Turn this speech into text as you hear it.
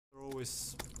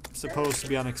always supposed to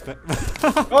be unexpected.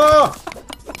 Oh!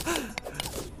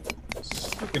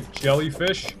 Stupid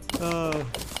jellyfish.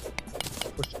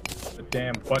 Push the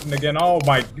damn button again. Oh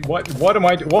my, what am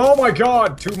I doing? Oh my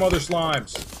god! 2 mother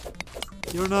slimes.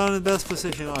 You're not in the best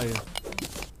position, are you?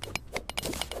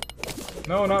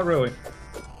 No, not really.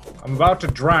 I'm about to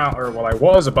drown, or well, I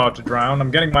was about to drown.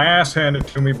 I'm getting my ass handed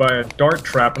to me by a dart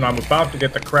trap, and I'm about to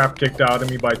get the crap kicked out of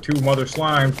me by 2 mother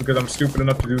slimes because I'm stupid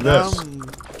enough to do this.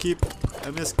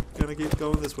 I'm just gonna keep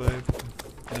going this way.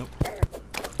 Nope.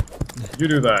 You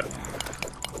do that.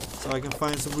 So I can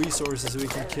find some resources so we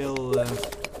can kill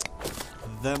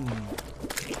them.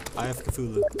 I have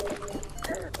Cthulhu.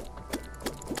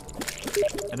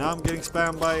 And now I'm getting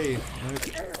spammed by my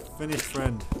Finnish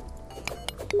friend.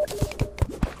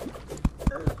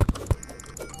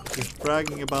 He's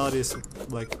bragging about his,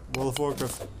 like, World of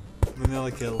Warcraft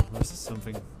vanilla kill or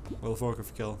something. World of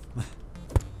Warcraft kill.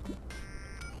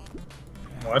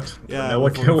 What? Yeah,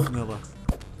 Vanilla kill? Vanilla.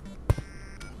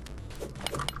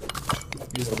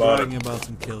 He's bragging about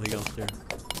some kill he got there.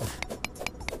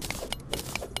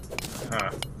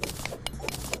 Huh.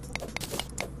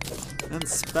 And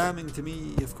spamming to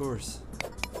me, of course.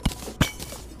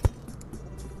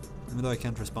 Even though I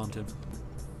can't respond to him.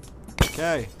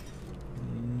 Okay.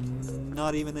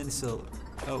 Not even any silver.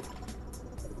 Oh.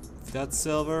 If that's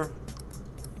silver,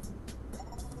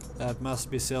 that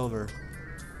must be silver.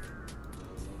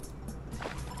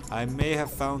 I may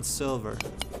have found silver.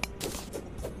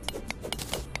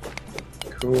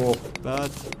 Cool.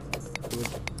 But it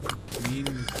would mean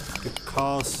to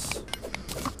cause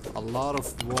a lot of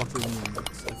water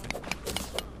movements, I think.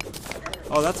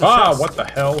 Oh, that's a chest. What the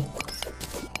hell?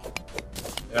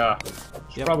 Yeah.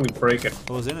 Should probably break it.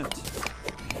 What was in it?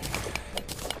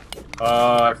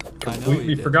 I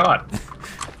completely forgot.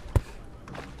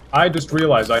 I just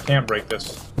realized I can't break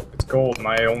this. It's gold and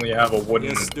I only have a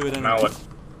wooden mallet.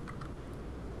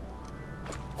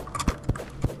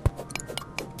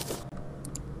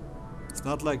 It's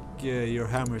not like your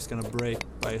hammer is gonna break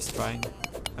by us trying.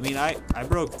 I mean, I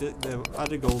broke the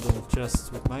other golden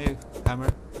chest with my hammer.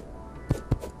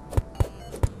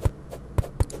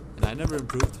 And I never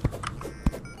improved.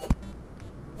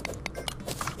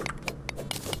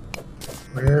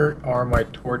 Where are my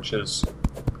torches?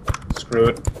 Screw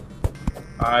it.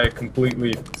 I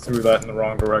completely threw that in the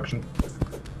wrong direction.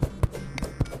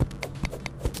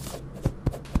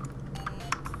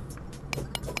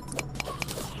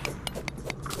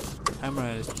 Hammer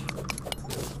is...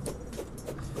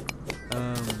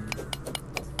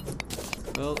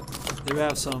 well, there we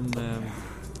have some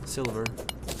silver.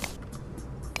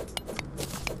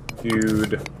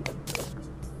 Dude.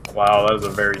 Wow, that is a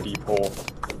very deep hole.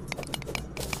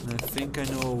 And I think I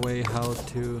know a way how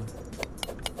to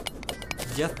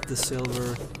get the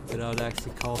silver without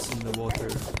actually causing the water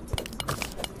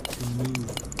to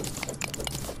move.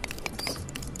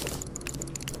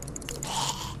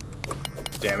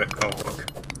 Damn it, oh look.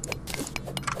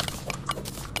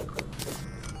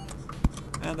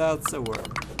 And that's a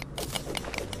worm.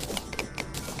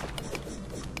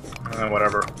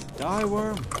 Whatever. Die,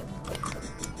 worm!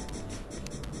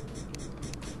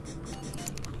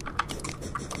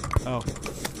 Oh.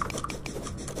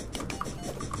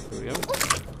 Here we go.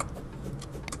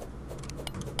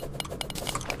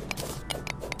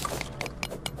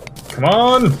 Come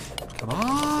on! Come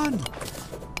on!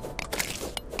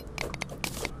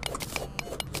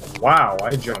 Wow,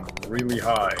 I jumped really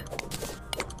high.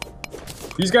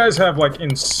 These guys have like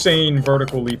insane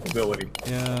vertical leap ability.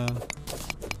 Yeah.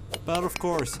 But of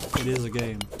course, it is a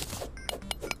game.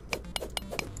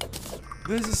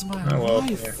 This is my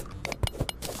life! Yeah.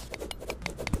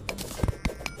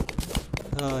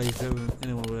 If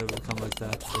anyone would ever come like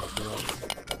that,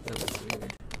 that was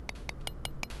weird.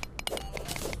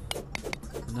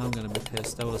 And now I'm gonna be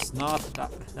pissed. That was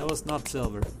not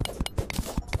silver.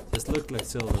 Just looked like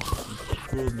silver. It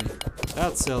fooled me.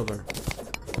 That's silver.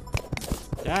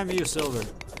 Damn you, silver.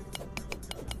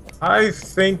 I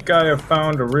think I have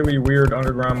found a really weird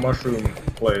underground mushroom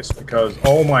place because,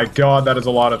 oh my god, that is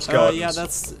a lot of skeletons. Yeah,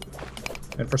 that's...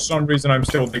 And for some reason I'm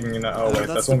still digging in that. Oh wait,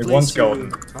 that's only one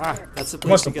skeleton. That's the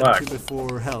place you get to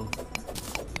before hell.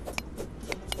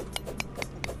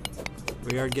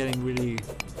 We are getting really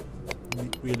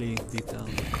deep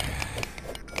down.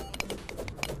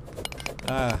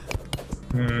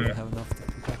 We don't have enough to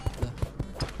pick up that.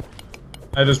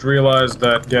 I just realized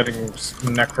that getting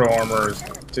necro armor is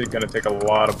gonna take a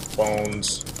lot of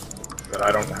bones that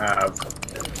I don't have.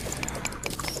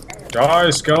 Die,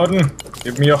 skeleton!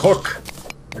 Give me a hook!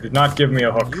 You did not give me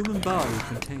a hook. The human body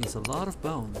contains a lot of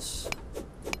bones.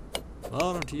 Why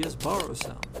don't you just borrow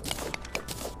some?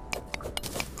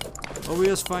 Oh, we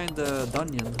just find the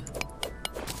dungeon.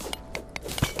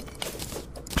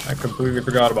 I completely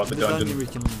forgot about the dungeon. dungeon. We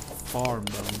can farm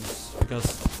bones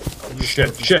because.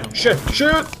 Shit!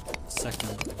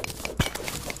 Second.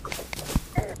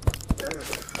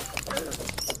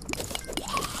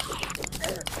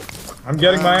 I'm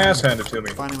getting my ass handed to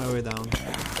me. Finding my way down.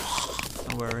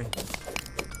 Don't worry.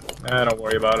 Don't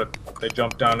worry about it. They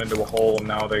jumped down into a hole and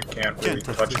now they can't really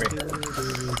touch me.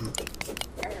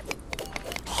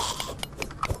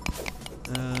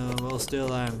 Well,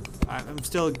 still I'm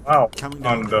still coming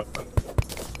down.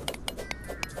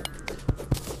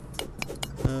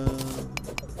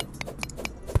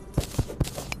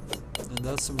 And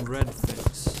that's some red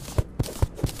things.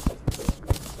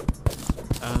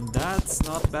 And that's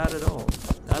not bad at all.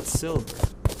 That's silver.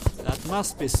 That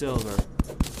must be silver.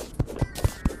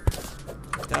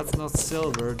 If that's not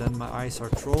silver, then my eyes are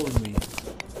trolling me.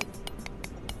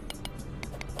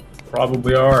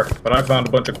 Probably are, but I found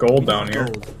a bunch of gold down here.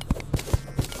 Gold.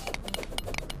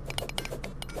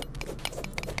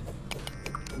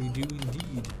 We do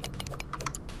indeed.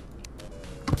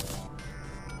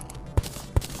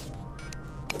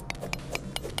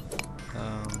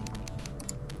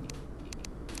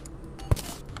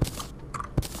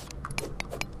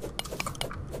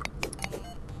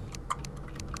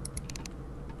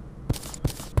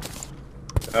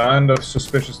 And a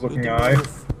suspicious looking eye.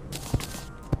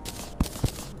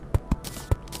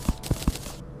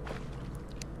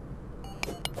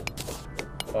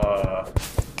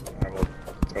 I will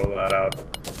throw that out.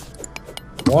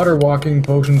 Water walking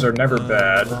potions are never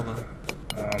bad.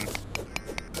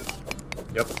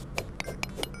 Yep.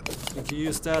 We can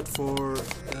use that for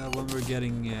when we're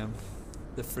getting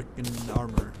the frickin'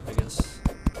 armor, I guess.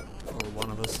 Or one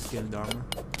of us is getting the armor.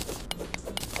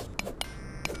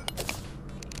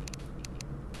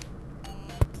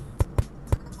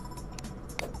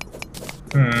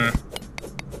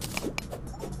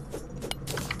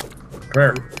 Come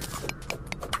here.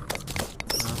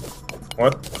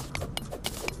 What?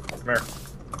 Come here.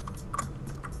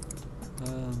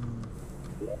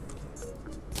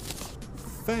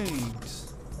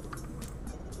 Thanks.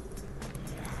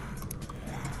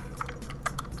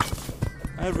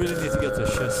 I really need to get the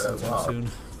chest sometime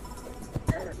soon.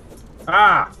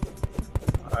 Ah!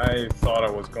 I thought I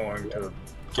was going to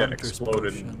get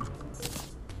exploded. Potion.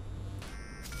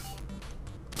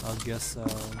 I guess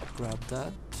I'll grab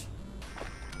that.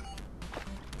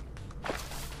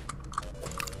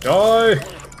 Die!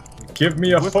 Give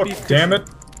me a hook, damn it!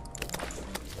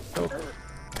 Oh.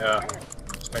 Yeah,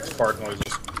 just makes fart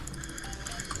noises.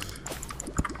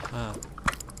 Ah.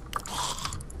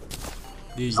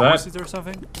 Do you use it or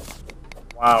something?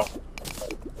 Wow.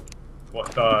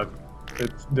 What,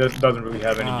 it doesn't really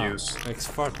have any use. Makes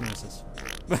fart noises.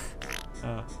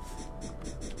 Yep.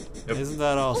 Isn't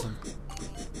that awesome?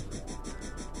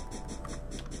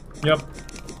 Yep.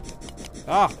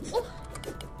 Ah!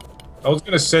 I was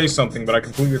gonna say something, but I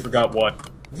completely forgot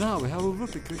what. Now we have a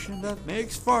whoopee cushion that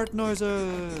makes fart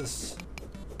noises!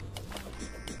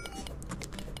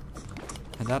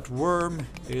 And that worm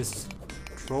is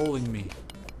trolling me.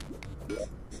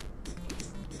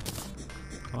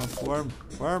 Come on, worm!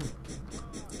 Worm!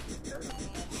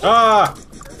 Ah!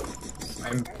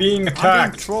 I'm being I'm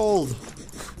attacked! being trolled!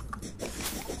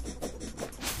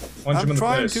 Punch him in the I'm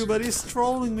trying face. to, but he's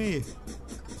trolling me!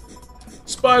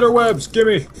 Spider webs,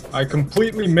 gimme! I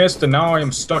completely missed and now I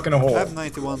am stuck in a hole. I have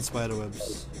 91 spider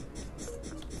webs.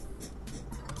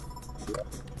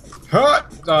 Huh!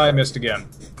 I missed again.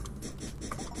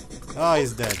 Ah,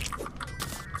 he's dead.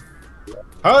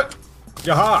 Huh!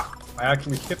 Yaha! I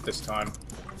actually hit this time.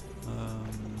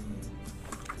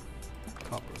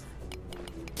 Copper.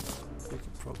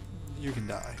 You can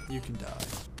die. You can die.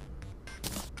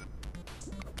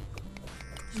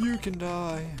 You can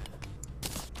die.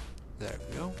 There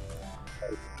we go.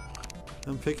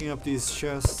 I'm picking up these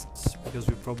chests because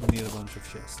we probably need a bunch of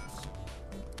chests.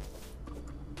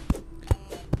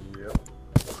 Yep.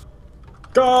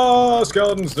 Ah,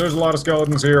 skeletons! There's a lot of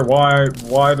skeletons here. Why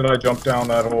did I jump down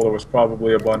that hole? There was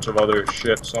probably a bunch of other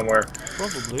shit somewhere.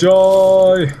 Probably.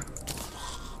 Die!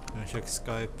 I'm gonna check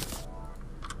Skype.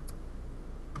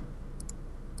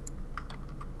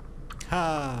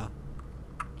 Ha!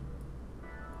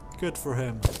 Good for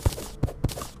him.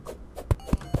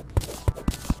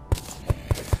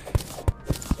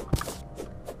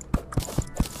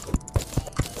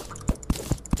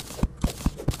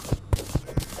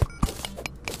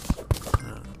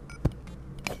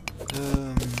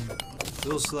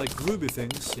 Those like ruby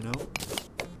things, you know,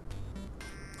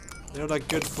 they're like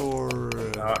good for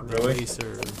the really?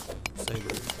 laser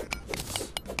saber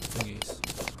thingies,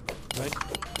 right?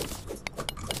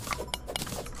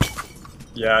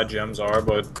 Yeah, gems are,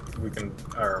 but we can,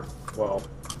 or, well,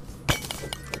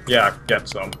 yeah, get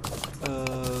some.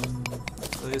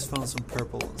 I just found some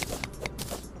purple ones.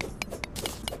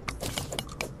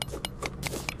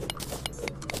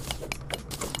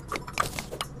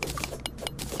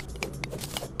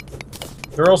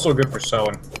 They're also good for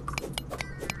selling.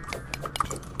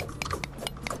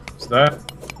 Is that?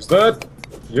 Is that?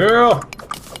 Yeah!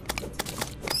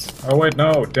 Oh wait,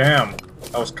 no, damn.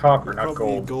 That was copper, not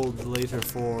Probably gold. gold later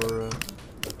for...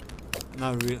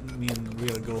 not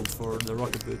real gold for the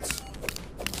rocket boots.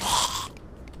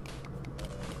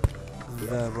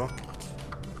 The rocket.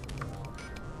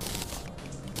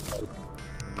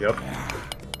 Yep.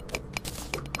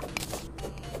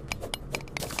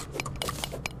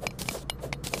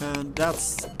 And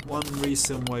that's one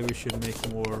reason why we should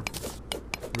make more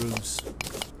rooms.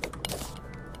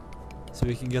 So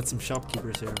we can get some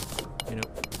shopkeepers here, you know.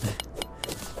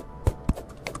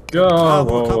 Go! Ah, Whoa,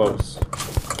 more whoa,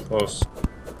 copper. close.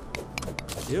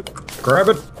 Yep. Grab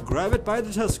it! Grab it by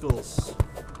the testicles.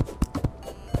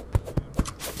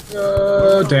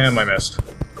 Damn, I missed.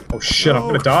 Oh shit, I'm No,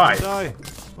 gonna die.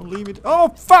 Don't leave me. Oh,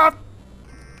 fuck!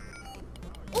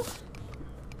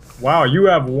 Wow, you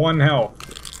have 1 health.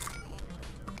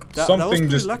 That was Something pretty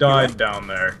just lucky, died right? down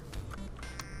there.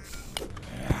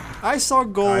 I saw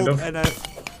gold Kind of. and I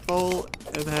fall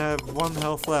and have 1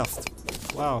 health left.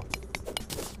 Wow.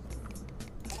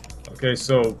 Okay,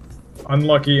 so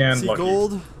unlucky and See lucky.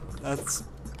 gold? That's...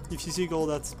 If you see gold,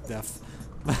 that's death.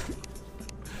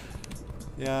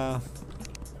 Yeah.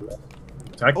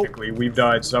 Technically, we've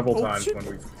died several Oh, times shit. when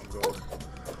we've found gold.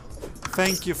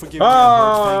 Thank you for giving me a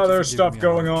heart. Thank you There's for stuff giving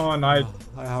me a going heart. on.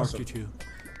 I I heart you too.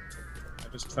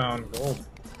 just found gold.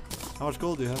 How much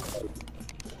gold do you have?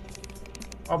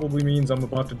 Probably means I'm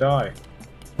about to die.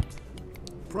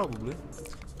 Probably.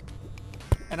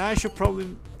 And I should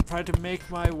probably try to make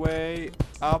my way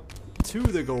up to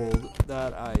the gold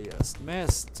that I just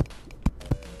missed.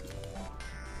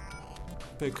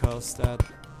 Because that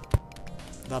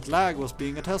lag was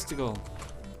being a testicle.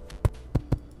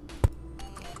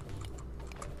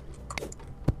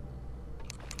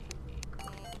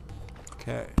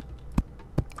 Okay.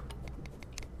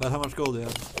 But how much gold do you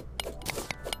have?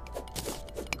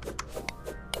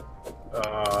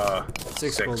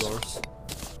 6 6. gold ores.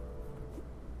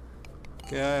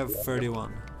 Okay, I have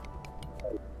 31.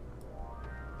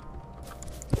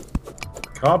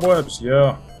 Cobwebs,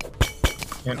 yeah.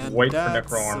 Can't And wait for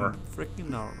that's necro armor. some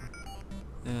freaking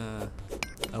armor.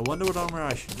 I wonder what armor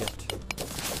I should get.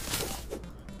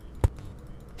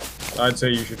 I'd say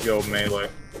you should go melee.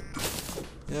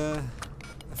 Yeah,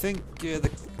 I think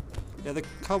the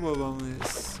cowboy one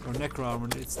is, or necro armor,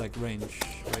 it's like range,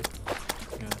 right?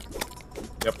 Yeah.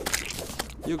 Yep.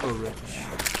 You go range.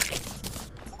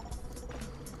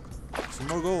 Some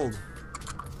more gold.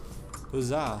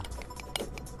 Huzzah!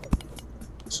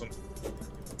 So,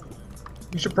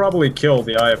 you should probably kill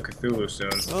the Eye of Cthulhu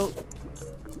soon. Well,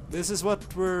 this is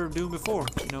what we're doing before,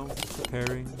 you know,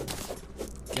 preparing,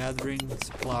 gathering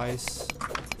supplies.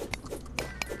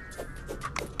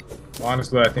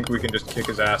 Honestly, I think we can just kick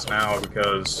his ass now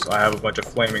because I have a bunch of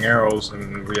flaming arrows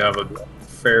and we have a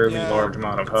fairly Yeah. large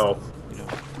amount of health. You know.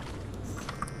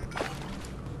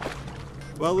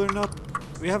 Well,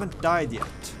 we haven't died yet.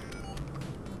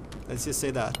 Let's just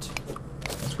say that.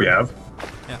 Yes, we have.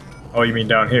 Yeah. Oh, you mean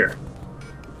down here?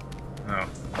 No,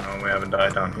 we haven't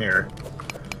died down here.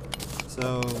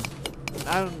 So,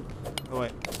 I don't... Oh,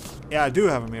 wait. Yeah, I do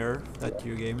have a mirror that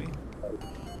you gave me.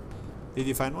 Did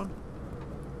you find one?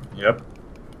 Yep.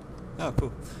 Oh,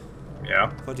 cool. Yeah,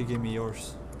 Thought you gave me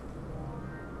yours.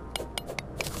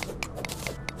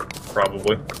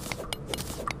 probably.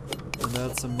 And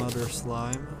that's some other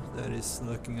slime that is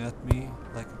looking at me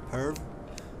like a perv.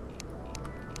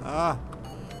 Ah!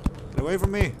 Get away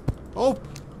from me! Oh!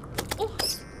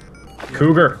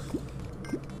 Cougar.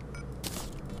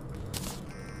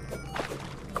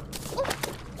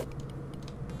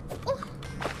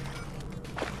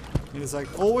 And it's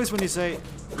like always when you say, yeah,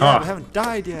 Huh. we haven't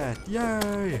died yet!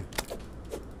 Yay!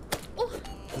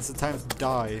 That's the time to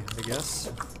die, I guess.